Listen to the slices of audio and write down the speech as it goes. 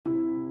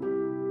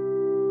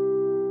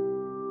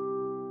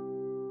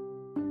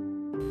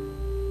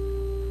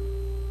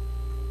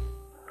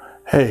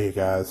Hey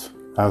guys,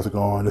 how's it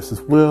going? This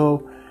is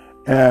Will,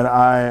 and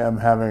I am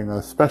having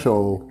a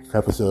special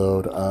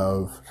episode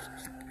of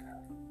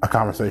a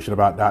conversation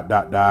about ...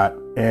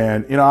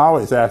 And I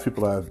always ask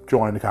people to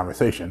join the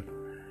conversation,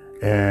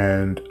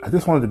 and I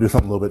just wanted to do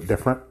something a little bit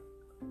different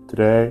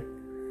today.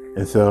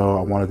 And so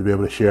I wanted to be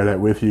able to share that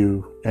with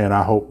you, and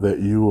I hope that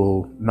you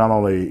will not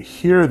only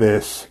hear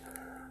this,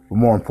 but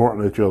more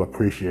importantly, that you'll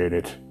appreciate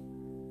it,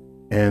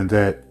 and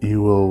that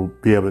you will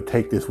be able to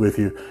take this with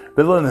you,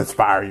 that it'll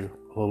inspire you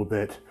a little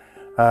bit.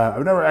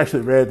 I've never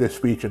actually read this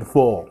speech in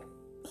full.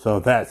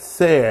 So that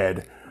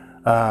said,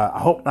 I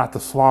hope not to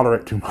slaughter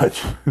it too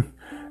much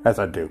as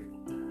I do.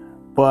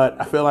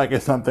 But I feel like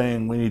it's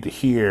something we need to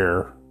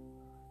hear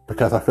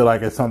because I feel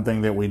like it's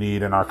something that we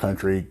need in our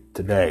country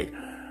today.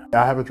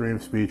 I have a dream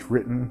speech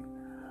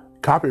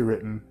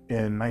copywritten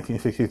in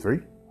 1963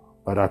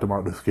 by Dr.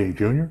 Martin Luther King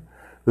Jr.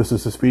 This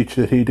is a speech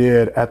that he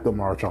did at the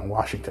March on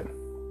Washington.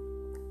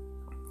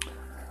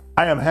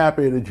 I am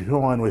happy to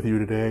join with you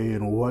today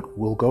in what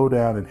will go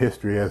down in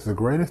history as the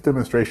greatest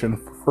demonstration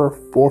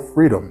for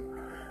freedom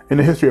in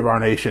the history of our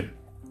nation.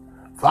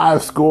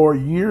 50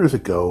 years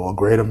ago, a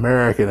great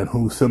American in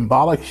whose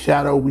symbolic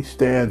shadow we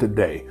stand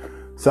today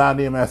signed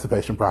the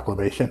Emancipation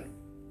Proclamation.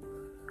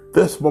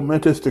 This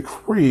momentous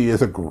decree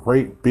is a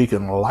great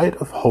beacon light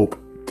of hope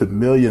to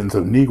millions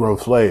of Negro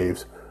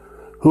slaves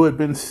who had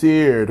been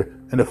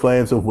seared in the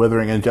flames of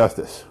withering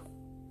injustice.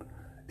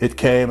 It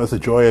came as a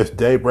joyous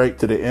daybreak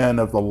to the end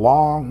of the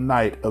long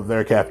night of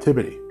their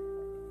captivity.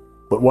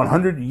 But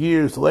 100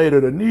 years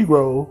later, the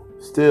Negro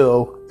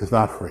still is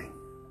not free.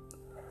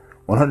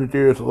 100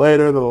 years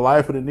later, the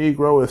life of the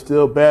Negro is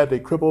still badly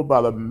crippled by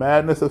the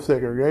madness of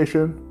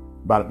segregation,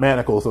 by the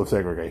manacles of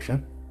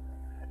segregation,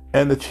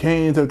 and the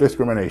chains of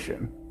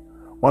discrimination.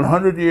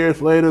 100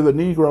 years later, the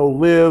Negro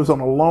lives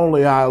on a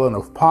lonely island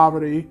of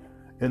poverty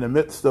in the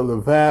midst of the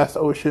vast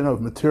ocean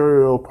of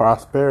material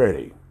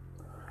prosperity.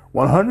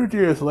 100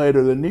 years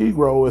later, the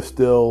Negro is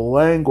still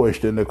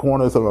languished in the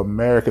corners of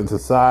American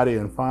society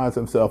and finds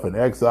himself in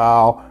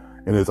exile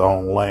in his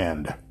own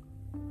land.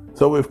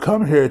 So we've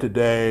come here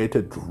today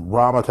to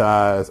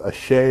dramatize a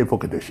shameful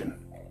condition.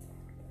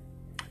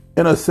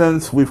 In a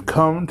sense, we've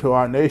come to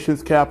our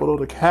nation's capital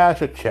to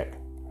cash a check.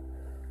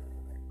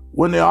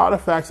 When the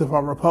artifacts of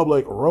our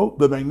republic wrote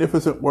the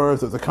magnificent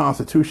words of the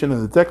Constitution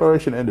and the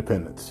Declaration of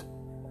Independence,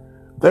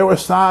 they were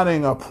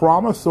signing a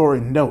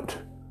promissory note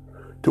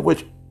to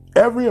which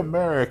every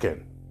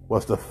American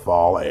was to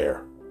fall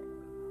heir.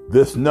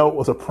 This note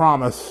was a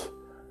promise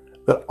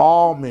that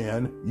all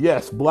men,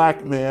 yes,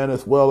 black men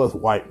as well as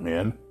white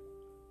men,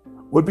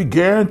 would be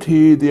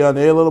guaranteed the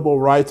unalienable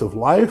rights of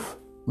life,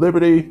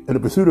 liberty, and the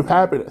pursuit of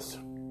happiness.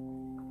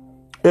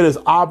 It is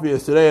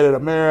obvious today that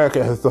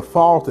America has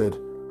defaulted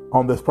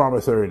on this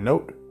promissory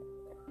note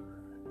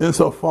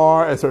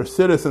insofar as her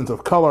citizens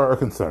of color are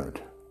concerned.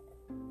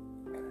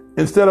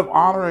 Instead of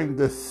honoring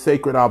this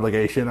sacred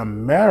obligation,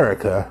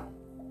 America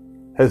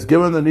has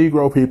given the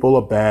Negro people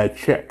a bad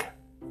check.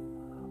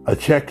 A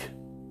check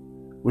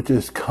which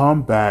has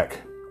come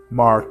back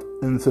marked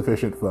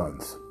insufficient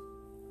funds.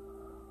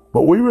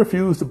 But we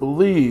refuse to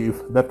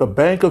believe that the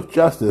Bank of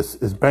Justice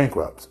is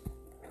bankrupt.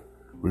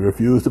 We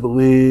refuse to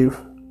believe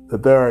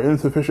that there are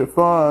insufficient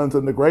funds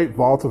in the great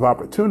vaults of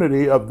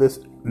opportunity of this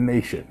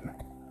nation.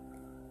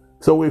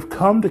 So we've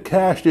come to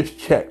cash this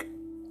check,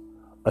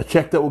 a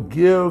check that will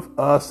give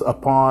us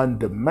upon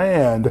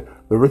demand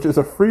the riches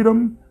of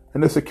freedom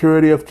and the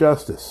security of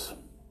justice.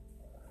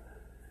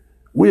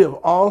 We have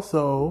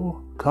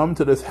also come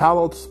to this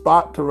hallowed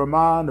spot to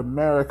remind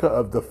America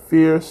of the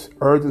fierce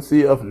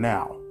urgency of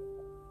now.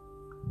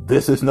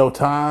 This is no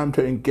time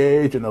to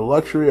engage in the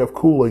luxury of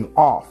cooling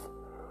off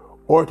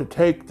or to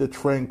take the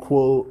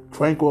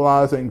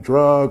tranquilizing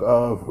drug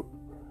of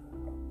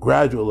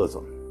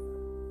gradualism.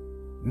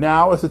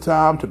 Now is the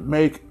time to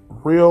make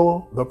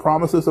real the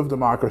promises of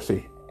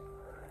democracy.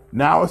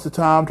 Now is the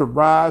time to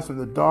rise from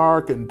the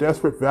dark and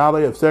desperate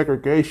valley of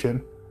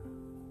segregation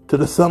to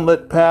the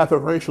sunlit path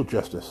of racial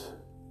justice.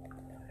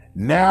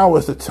 Now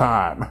is the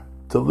time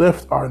to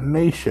lift our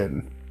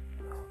nation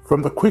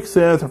from the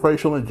quicksands of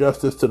racial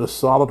injustice to the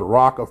solid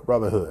rock of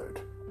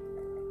brotherhood.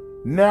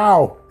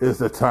 Now is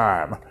the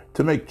time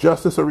to make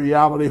justice a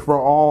reality for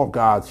all of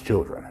God's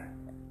children.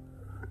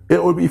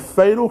 It would be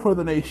fatal for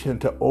the nation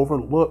to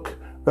overlook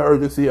the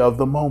urgency of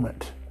the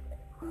moment.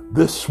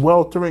 This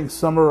sweltering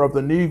summer of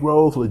the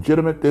Negro's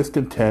legitimate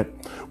discontent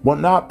will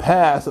not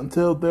pass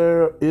until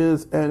there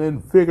is an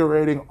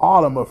invigorating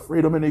autumn of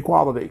freedom and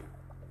equality.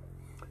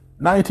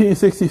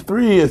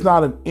 1963 is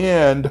not an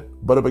end,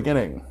 but a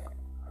beginning.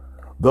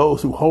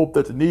 Those who hope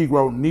that the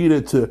Negro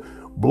needed to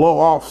blow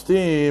off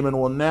steam and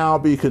will now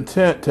be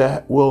content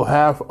will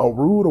have a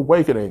rude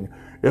awakening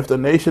if the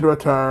nation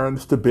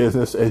returns to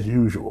business as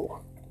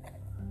usual.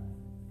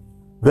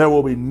 There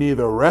will be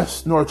neither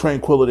rest nor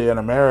tranquility in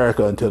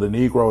America until the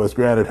Negro is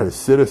granted her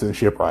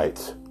citizenship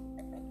rights.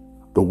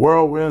 The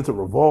whirlwinds of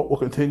revolt will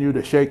continue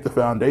to shake the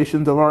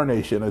foundations of our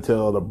nation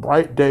until the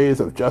bright days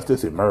of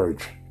justice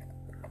emerge.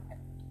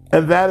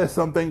 And that is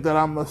something that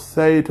I must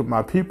say to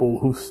my people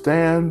who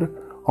stand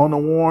on the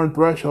worn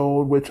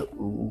threshold which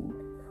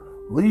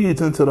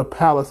leads into the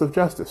palace of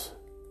justice.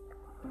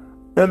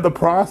 In the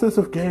process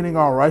of gaining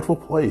our rightful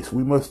place,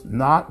 we must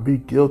not be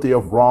guilty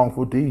of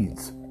wrongful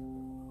deeds.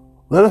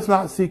 Let us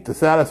not seek to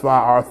satisfy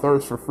our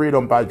thirst for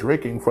freedom by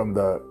drinking from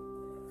the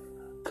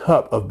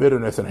cup of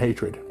bitterness and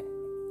hatred.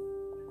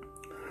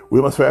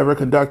 We must forever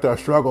conduct our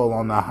struggle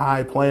on the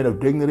high plane of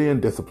dignity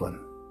and discipline.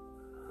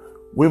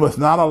 We must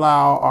not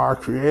allow our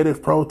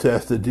creative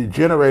protest to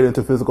degenerate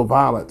into physical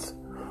violence.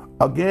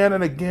 Again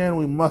and again,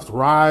 we must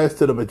rise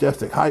to the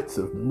majestic heights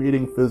of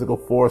meeting physical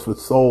force with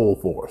soul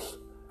force.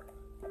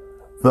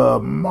 The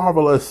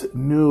marvelous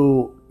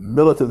new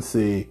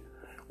militancy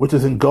which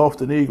has engulfed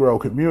the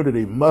Negro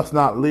community must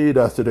not lead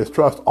us to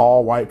distrust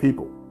all white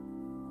people.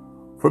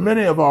 For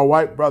many of our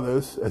white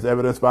brothers, as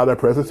evidenced by their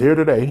presence here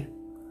today,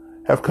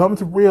 have come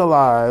to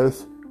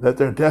realize that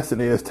their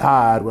destiny is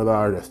tied with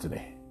our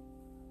destiny.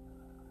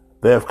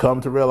 They have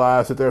come to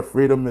realize that their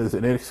freedom is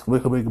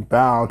inexplicably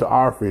bound to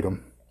our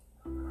freedom.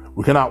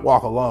 We cannot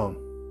walk alone.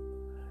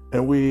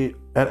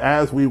 And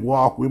as we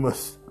walk, we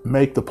must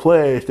make the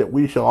pledge that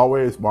we shall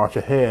always march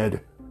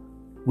ahead.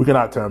 We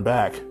cannot turn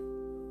back.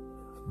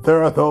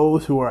 There are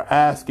those who are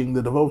asking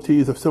the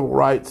devotees of civil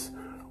rights,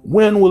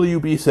 when will you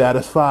be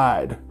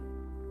satisfied?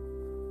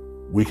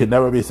 We can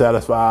never be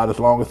satisfied as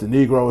long as the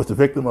Negro is the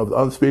victim of the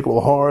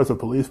unspeakable horrors of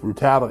police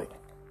brutality.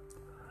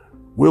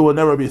 We will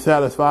never be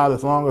satisfied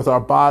as long as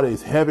our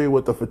bodies, heavy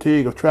with the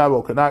fatigue of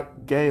travel,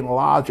 cannot gain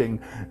lodging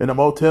in the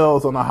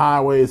motels on the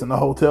highways and the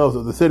hotels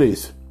of the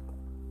cities.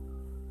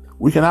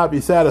 We cannot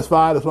be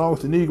satisfied as long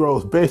as the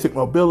Negro's basic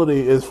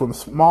mobility is from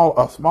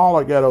a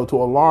smaller ghetto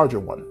to a larger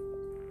one.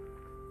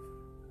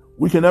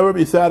 We can never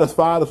be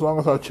satisfied as long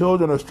as our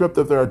children are stripped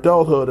of their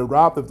adulthood and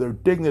robbed of their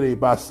dignity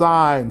by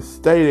signs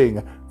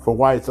stating for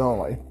whites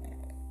only.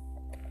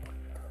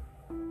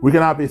 We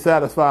cannot be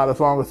satisfied as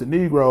long as the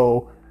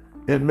Negro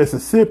in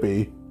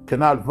Mississippi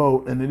cannot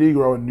vote and the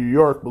Negro in New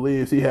York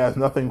believes he has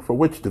nothing for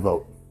which to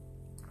vote.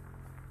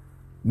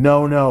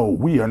 No,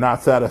 we are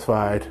not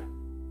satisfied.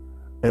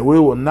 And we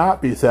will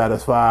not be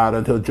satisfied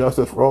until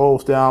justice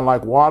rolls down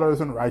like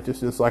waters and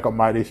righteousness like a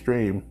mighty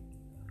stream.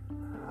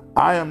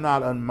 I am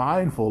not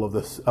unmindful of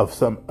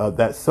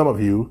that some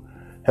of you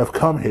have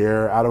come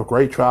here out of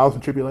great trials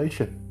and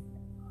tribulation.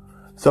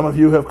 Some of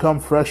you have come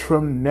fresh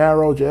from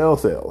narrow jail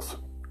cells.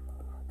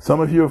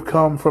 Some of you have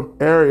come from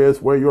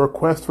areas where your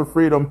quest for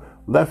freedom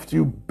left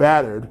you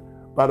battered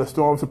by the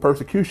storms of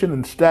persecution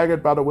and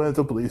staggered by the winds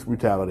of police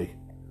brutality.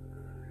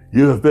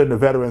 You have been the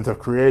veterans of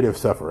creative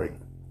suffering.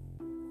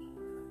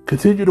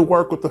 Continue to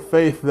work with the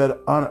faith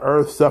that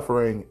unearned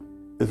suffering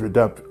is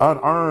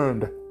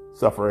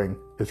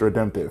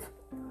redemptive.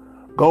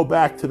 Go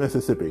back to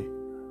Mississippi.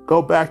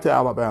 Go back to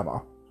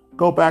Alabama.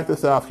 Go back to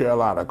South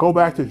Carolina. Go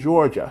back to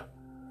Georgia.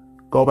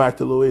 Go back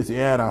to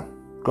Louisiana.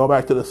 Go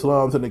back to the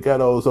slums and the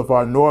ghettos of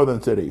our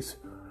northern cities,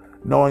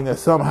 knowing that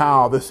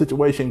somehow this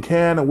situation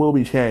can and will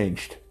be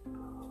changed.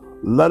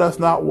 Let us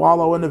not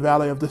wallow in the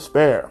valley of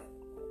despair.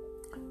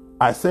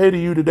 I say to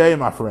you today,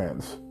 my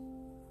friends,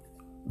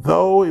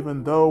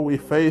 even though we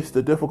face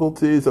the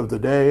difficulties of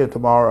today and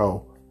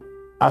tomorrow,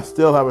 I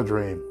still have a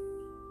dream.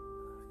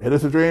 It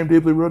is a dream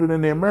deeply rooted in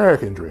the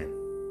American dream.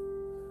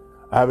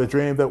 I have a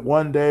dream that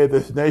one day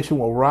this nation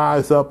will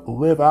rise up,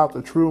 live out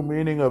the true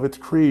meaning of its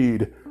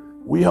creed.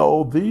 We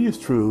hold these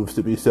truths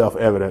to be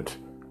self-evident,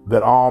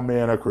 that all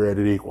men are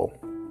created equal.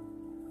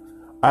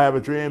 I have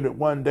a dream that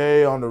one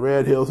day on the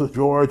red hills of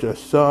Georgia,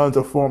 sons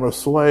of former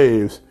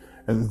slaves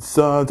and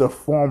sons of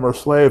former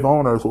slave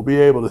owners will be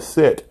able to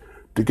sit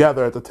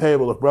together at the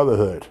table of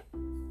brotherhood.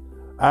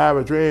 I have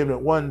a dream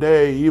that one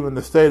day even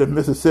the state of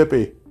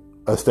Mississippi,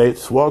 a state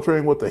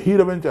sweltering with the heat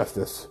of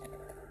injustice,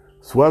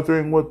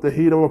 sweltering with the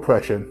heat of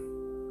oppression,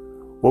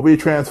 will be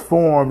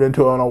transformed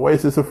into an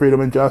oasis of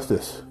freedom and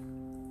justice.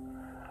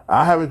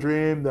 I have a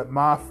dream that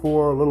my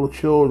 4 little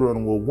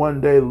children will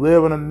one day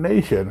live in a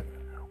nation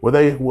where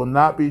they will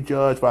not be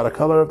judged by the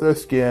color of their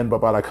skin,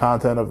 but by the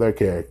content of their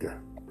character.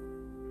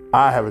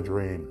 I have a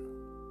dream.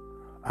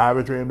 I have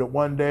a dream that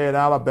one day in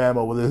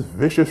Alabama, with its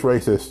vicious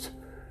racist,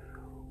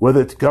 with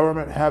its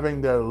government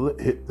having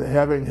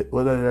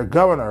their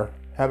governor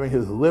having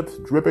his lips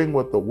dripping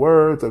with the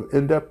words of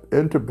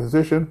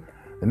interposition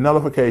and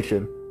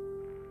nullification,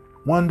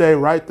 one day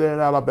right there in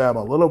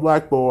Alabama, little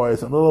black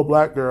boys and little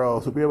black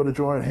girls will be able to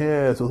join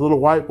hands with little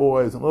white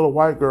boys and little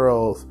white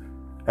girls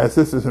as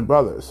sisters and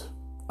brothers.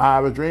 I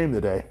have a dream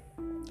today.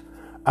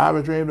 I have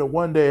a dream that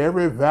one day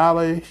every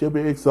valley shall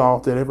be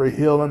exalted, every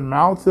hill and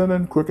mountain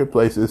and crooked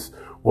places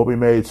will be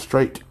made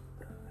straight,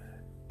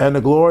 and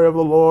the glory of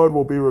the Lord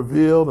will be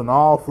revealed, and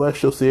all flesh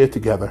shall see it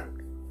together.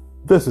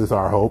 This is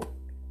our hope.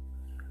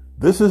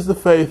 This is the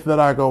faith that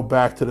I go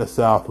back to the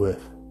South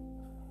with.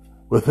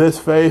 With this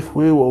faith,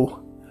 we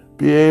will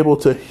be able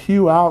to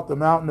hew out the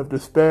mountain of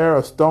despair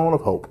a stone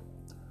of hope.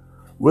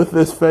 With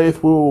this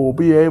faith, we will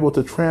be able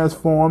to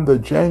transform the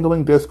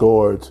jangling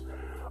discords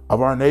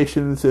of our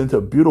nations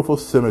into beautiful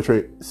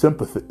symphony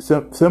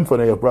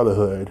of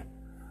brotherhood.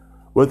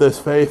 With this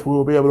faith, we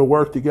will be able to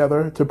work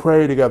together, to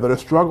pray together, to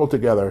struggle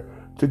together,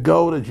 to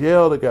go to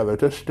jail together,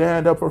 to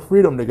stand up for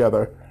freedom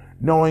together,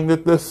 knowing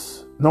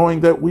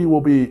that we will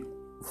be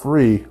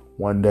free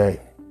one day.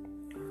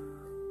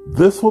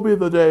 This will be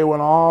the day when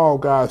all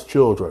God's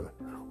children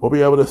will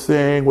be able to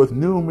sing with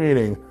new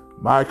meaning,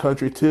 "My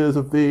country 'tis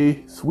of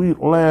thee, sweet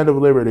land of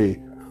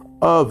liberty,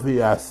 of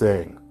thee I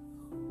sing.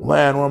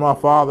 Land where my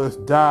fathers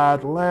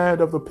died, land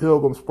of the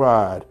pilgrim's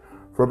pride,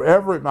 from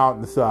every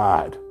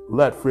mountainside,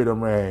 let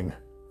freedom ring."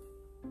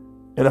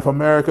 And if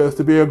America is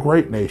to be a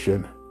great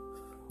nation,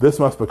 this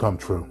must become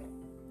true.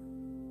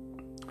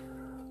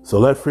 So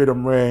let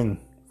freedom ring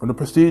from the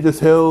prestigious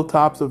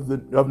hilltops of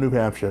New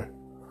Hampshire.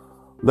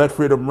 Let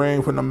freedom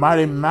ring from the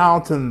mighty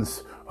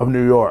mountains of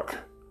New York.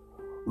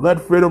 Let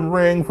freedom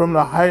ring from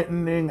the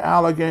heightening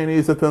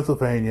Alleghenies of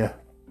Pennsylvania.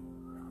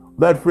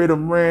 Let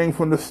freedom ring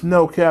from the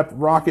snow-capped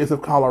Rockies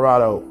of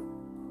Colorado.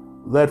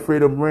 Let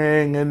freedom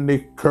ring in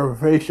the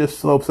curvaceous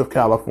slopes of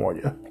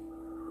California.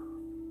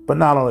 But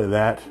not only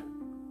that,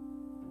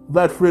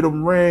 let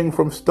freedom ring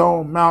from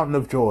Stone Mountain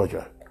of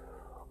Georgia.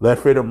 Let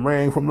freedom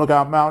ring from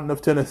Lookout Mountain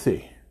of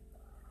Tennessee.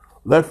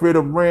 Let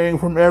freedom ring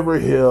from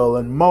every hill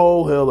and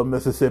molehill of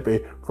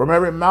Mississippi, from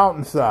every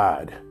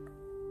mountainside.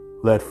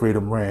 Let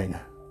freedom ring.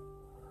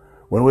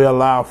 When we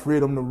allow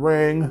freedom to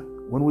ring,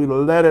 when we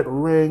let it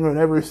ring in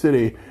every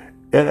city,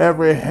 in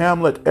every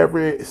hamlet,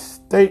 every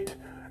state,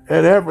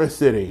 and every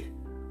city,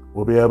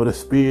 we'll be able to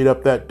speed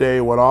up that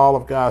day when all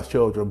of God's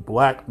children,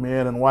 black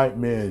men and white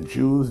men,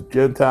 Jews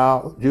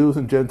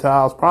and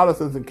Gentiles,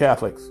 Protestants and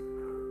Catholics,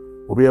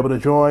 will be able to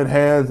join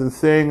hands and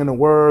sing in the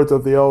words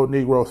of the old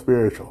Negro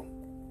spiritual.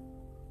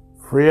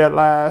 Free at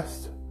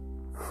last,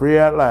 free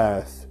at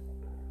last.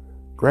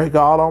 Great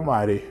God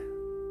Almighty,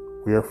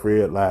 we are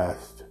free at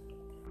last.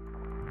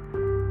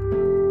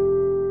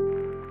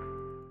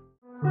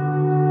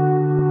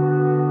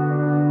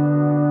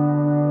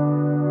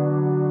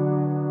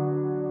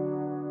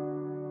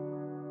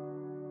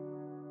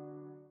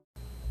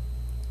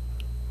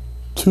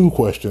 Two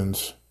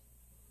questions,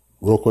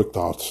 real quick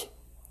thoughts.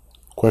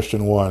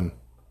 Question one,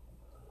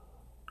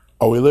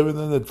 are we living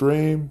in the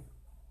dream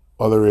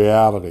or the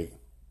reality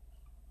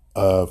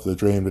of the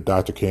dream that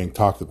Dr. King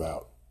talked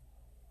about?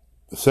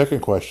 The second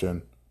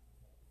question,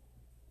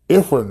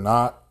 if we're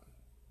not,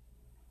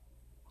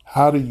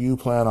 how do you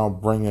plan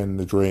on bringing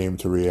the dream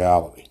to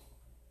reality?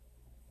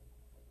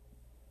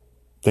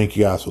 Thank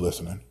you guys for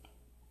listening.